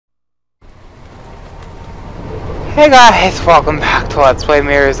Hey guys, welcome back to Let's Play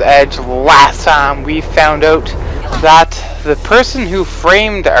Mirror's Edge. Last time we found out that the person who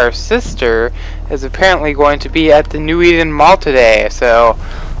framed our sister is apparently going to be at the New Eden Mall today. So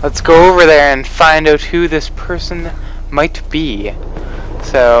let's go over there and find out who this person might be.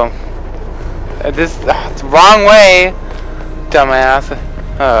 So this it's the wrong way, dumbass.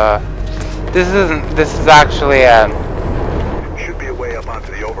 This is actually should be a way up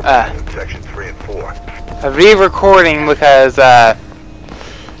onto the overpass in section 3 and 4. a re-recording because,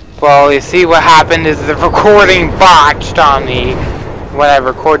 well, you see what happened is the recording botched on me when I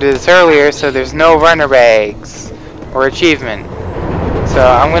recorded this earlier, so there's no runner bags or achievement. So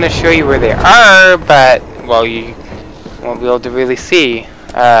I'm going to show you where they are, but, well, you won't be able to really see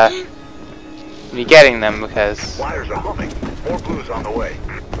me getting them because... Wires are humming. More blues on the way.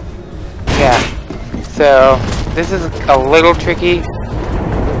 Yeah. So, this is a little tricky.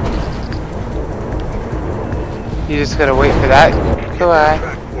 You just gotta wait for that. Goodbye.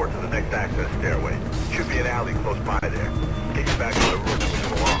 Track 4 to the next access stairway. Should be an alley close by there. Get you back to the room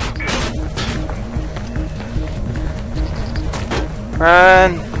moving along.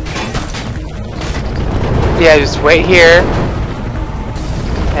 Run. Yeah, just wait here.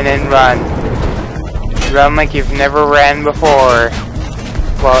 And then run. Run like you've never ran before.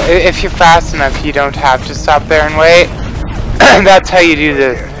 Well, if you're fast enough, you don't have to stop there and wait. That's how you do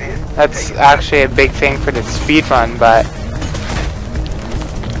the... That's actually a big thing for the speed run, but...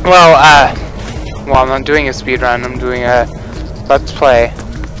 Well, I'm not doing a speed run, I'm doing a Let's Play.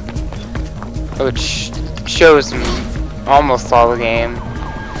 Which shows me almost all the game.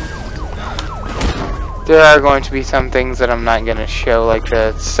 There are going to be some things that I'm not going to show, like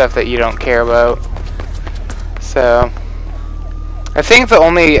the stuff that you don't care about. So... I think the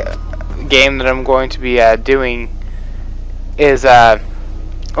only game that I'm going to be doing is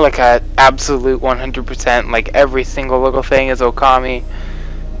like a absolute 100%, like every single little thing is Okami.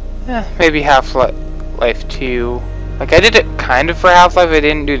 Maybe Half-Life 2. Like I did it kind of for Half-Life, I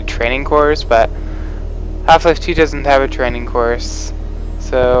didn't do the training course, but Half-Life 2 doesn't have a training course,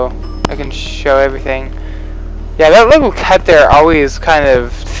 so I can show everything. Yeah, that little cut there always kind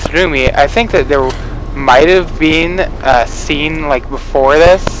of threw me. I think that there might have been a scene like before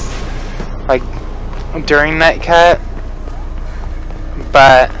this, like during that cut,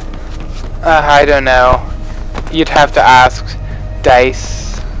 but I don't know. You'd have to ask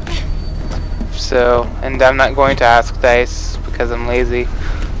DICE. So, and I'm not going to ask DICE because I'm lazy.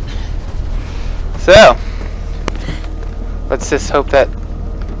 So, let's just hope that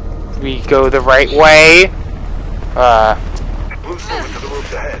we go the right way.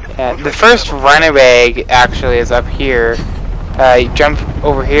 Yeah, the first runner bag actually is up here. You jump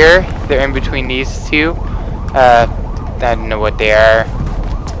over here. They're in between these two. I don't know what they are.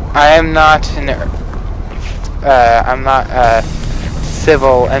 I'm not a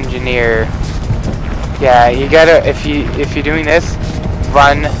civil engineer. Yeah, you gotta if you're doing this,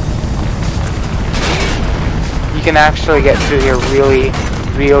 run. You can actually get through here really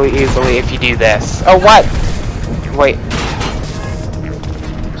easily if you do this. Oh, what? Wait.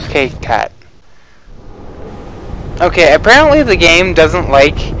 Okay, cut. Okay, apparently the game doesn't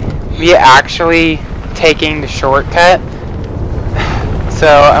like me actually taking the shortcut. So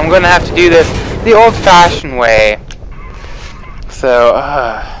I'm gonna have to do this the old-fashioned way. So,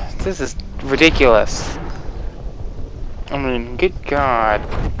 this is ridiculous. I mean, good God.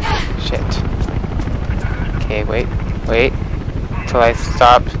 Shit. Okay, wait. Until I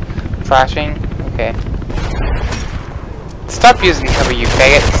stop flashing. Okay. Stop using cover, you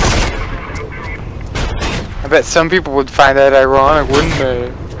faggots. I bet some people would find that ironic, wouldn't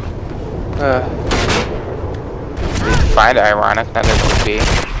they? They'd find it ironic, that it would be.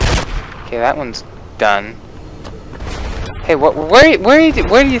 Okay, that one's done. Hey,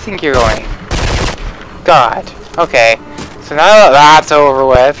 where do you think you're going? God. Okay. So now that that's over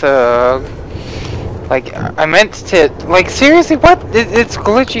with, like, I meant to, like, seriously, what? It's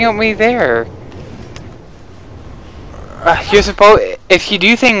glitching at me there. You're supposed, if you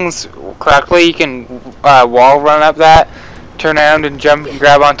do things correctly, you can wall run up that, turn around and jump and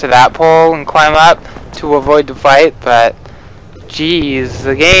grab onto that pole and climb up to avoid the fight, but geez,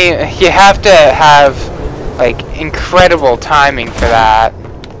 the game, you have to have like incredible timing for that.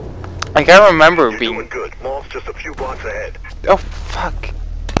 Like I remember being doing good. Mall's just a few blocks ahead. Oh fuck.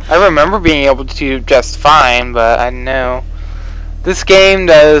 I remember being able to do just fine, but I know this game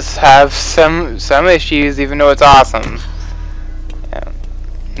does have some issues, even though it's awesome. Yeah.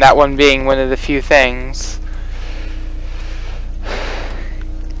 That one being one of the few things.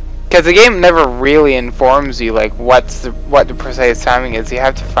 Because the game never really informs you like what the precise timing is. You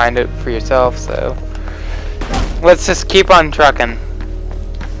have to find it for yourself. So let's just keep on trucking.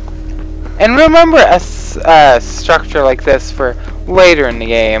 And remember a structure like this for later in the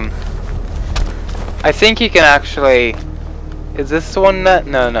game. I think you can actually... Is this the one that...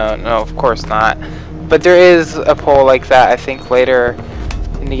 No, of course not. But there is a pole like that, I think, later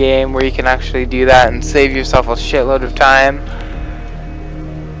in the game where you can actually do that and save yourself a shitload of time.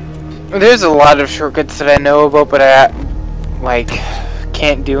 There's a lot of shortcuts that I know about, but I, like,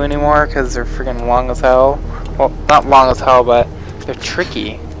 can't do anymore because they're freaking long as hell. Well, not long as hell, but they're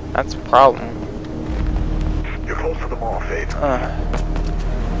tricky. That's the problem. You're close to the mall, Faith.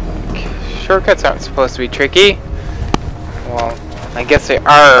 Shortcuts aren't supposed to be tricky. Well, I guess they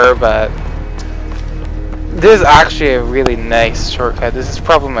are, but this is actually a really nice shortcut. This is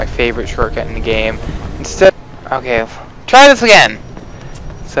probably my favorite shortcut in the game. Instead, okay, try this again.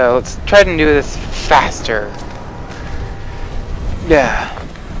 So let's try to do this faster. Yeah.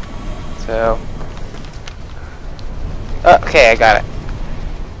 So, okay, I got it.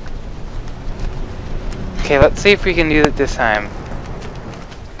 Okay, let's see if we can do it this time.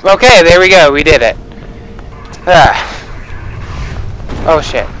 Okay, there we go. We did it. Oh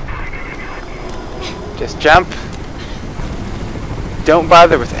shit. Just jump. Don't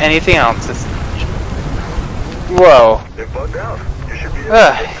bother with anything else. Just... Whoa. They're bugged out. You should be able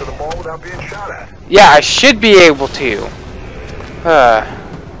to get to the mall without being shot at. Yeah, I should be able to.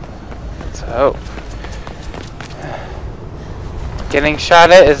 So... Getting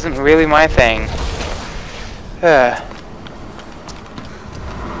shot at isn't really my thing.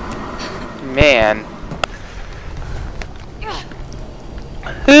 Man.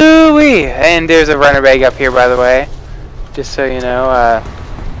 Hoo-wee! And there's a runner bag up here, by the way. Just so you know,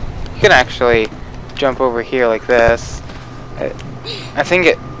 you can actually jump over here like this. I think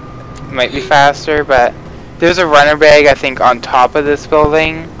it might be faster, but there's a runner bag, I think, on top of this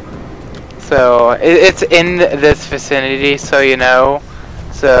building. So, it's in this vicinity, so you know.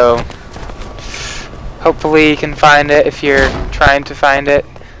 So, hopefully you can find it if you're trying to find it.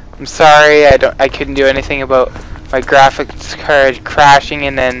 I'm sorry, I couldn't do anything about my graphics card crashing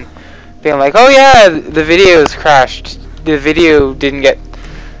and then being like, oh yeah, the video's crashed. The video didn't get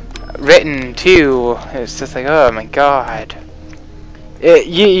written too. It's just like, oh my god.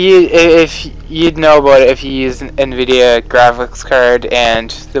 If you'd know about it if you use an NVIDIA graphics card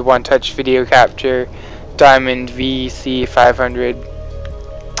and the one-touch video capture Diamond VC500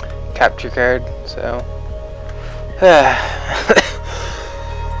 capture card. So.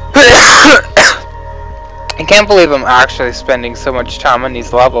 I can't believe I'm actually spending so much time on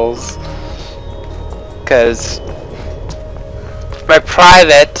these levels, because my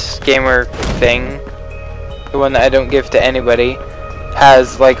private gamer thing, the one that I don't give to anybody,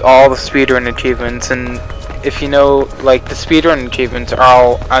 has like all the speedrun achievements, and if you know, like the speedrun achievements are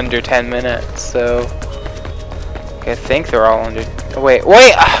all under 10 minutes, so okay, I think they're all under... Wait,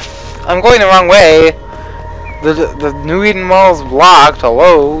 I'm going the wrong way. The New Eden Mall's blocked.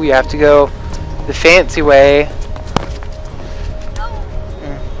 Hello, you have to go the fancy way.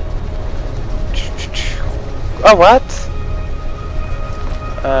 Oh, what?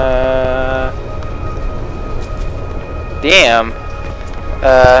 Damn.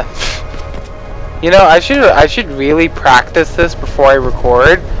 You know, I should really practice this before I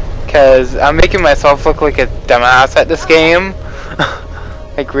record, cause I'm making myself look like a dumbass at this game.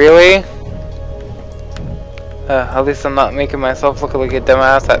 Like, really? At least I'm not making myself look like a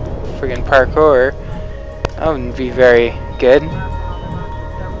dumbass at friggin' parkour. That wouldn't be very good.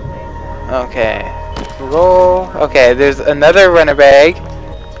 Okay. Roll. Okay, there's another runner bag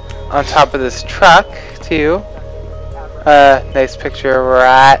on top of this truck, too. Nice picture of where we're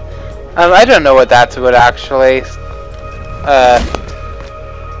at. I don't know what that's about, actually.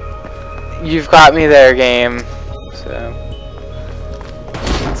 You've got me there, game. So,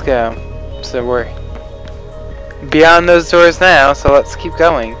 let's go. So we're beyond those doors now, so let's keep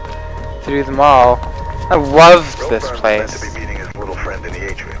going through the mall. I love this place. To be meeting his little friend in the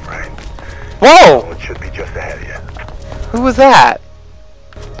atrium, right? Whoa! It should be just ahead of you. Who was that?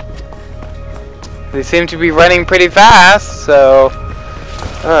 They seem to be running pretty fast, so...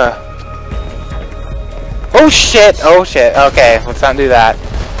 Oh shit! Oh shit! Okay, let's not do that.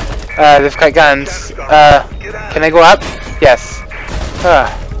 They've got guns. Can I go up? Yes.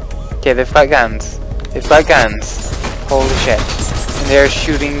 Okay, they've got guns. They've got guns. Holy shit. And they're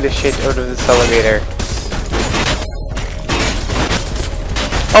shooting the shit out of this elevator.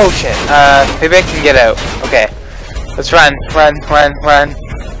 Oh shit. Maybe I can get out. Okay. Let's run. Run.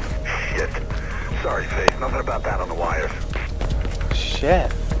 Shit. Sorry, Faith. Nothing about that on the wires.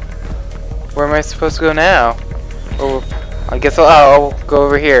 Shit. Where am I supposed to go now? Oh, I guess I'll go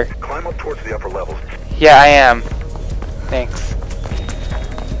over here. Climb up towards the upper levels. Yeah, I am. Thanks.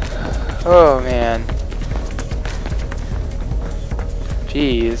 Oh man.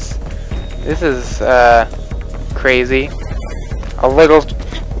 Jeez. This is crazy. A little.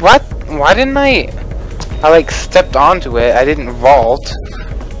 What? Why didn't I like stepped onto it. I didn't vault.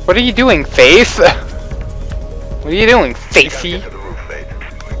 What are you doing, Faith? What are you doing, Faithy?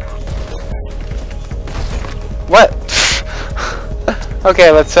 What?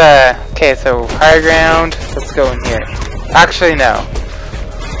 Okay, let's okay, so higher ground. Let's go in here. Actually, no.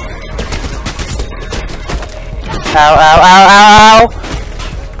 Ow, ow, ow, ow,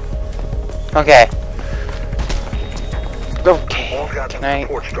 ow! Okay. Okay, can I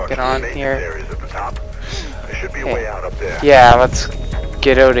get on here? Okay. Yeah, let's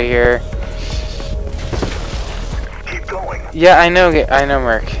get out of here. Keep going. Yeah, I know,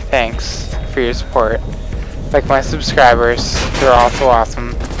 Merc. Thanks for your support. Like my subscribers, they're also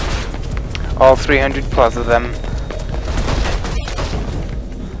awesome. All 300 plus of them.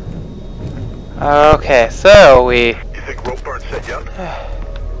 Okay, so we... You think rope burn set you up?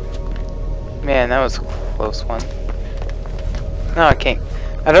 Man, that was a close one. No, I can't.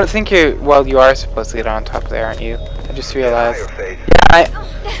 I don't think you're... Well, you are supposed to get on top there, aren't you? I just realized.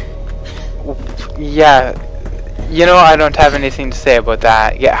 Yeah, you know, I don't have anything to say about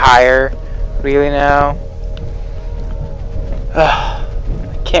that. Get higher? Really now? I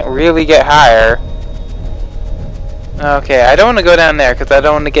can't really get higher. Okay, I don't want to go down there because I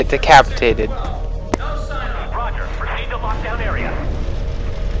don't want to get decapitated. Roger, proceed to lockdown area.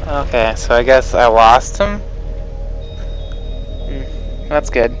 Okay, so I guess I lost him? That's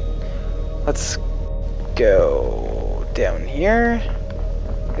good. Let's go down here.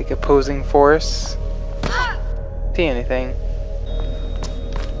 Like opposing force. See anything?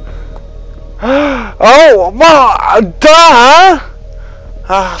 Oh, duh!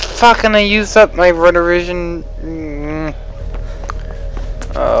 Ah, fucking I used up my rudder vision.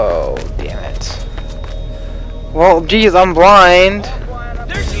 Oh, damn it. Well, geez, I'm blind.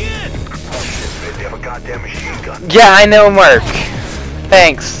 There she is! Oh shit, they have a goddamn machine gun. Yeah, I know, Mark.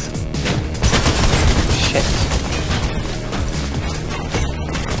 Thanks. Shit.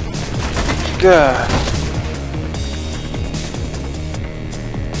 Gah.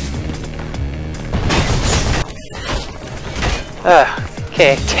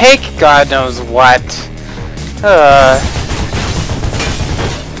 Okay, take God knows what.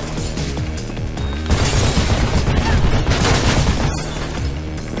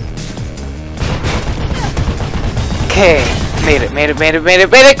 Okay, made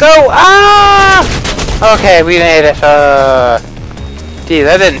it, go! Ah! Okay, we made it, Gee,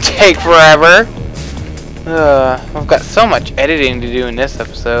 that didn't take forever. I've got so much editing to do in this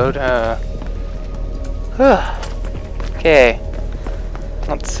episode, Okay.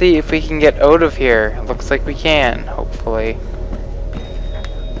 Let's see if we can get out of here. Looks like we can, hopefully.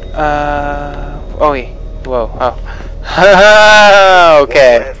 Oh wait. Whoa, oh.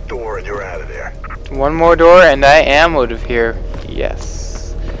 Okay. One last door and you're out of there. One more door and I am out of here.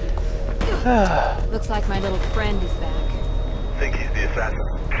 Yes. Looks like my little friend is back. Think he's the assassin?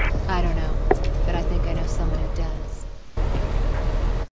 I don't know, but I think I know someone who does.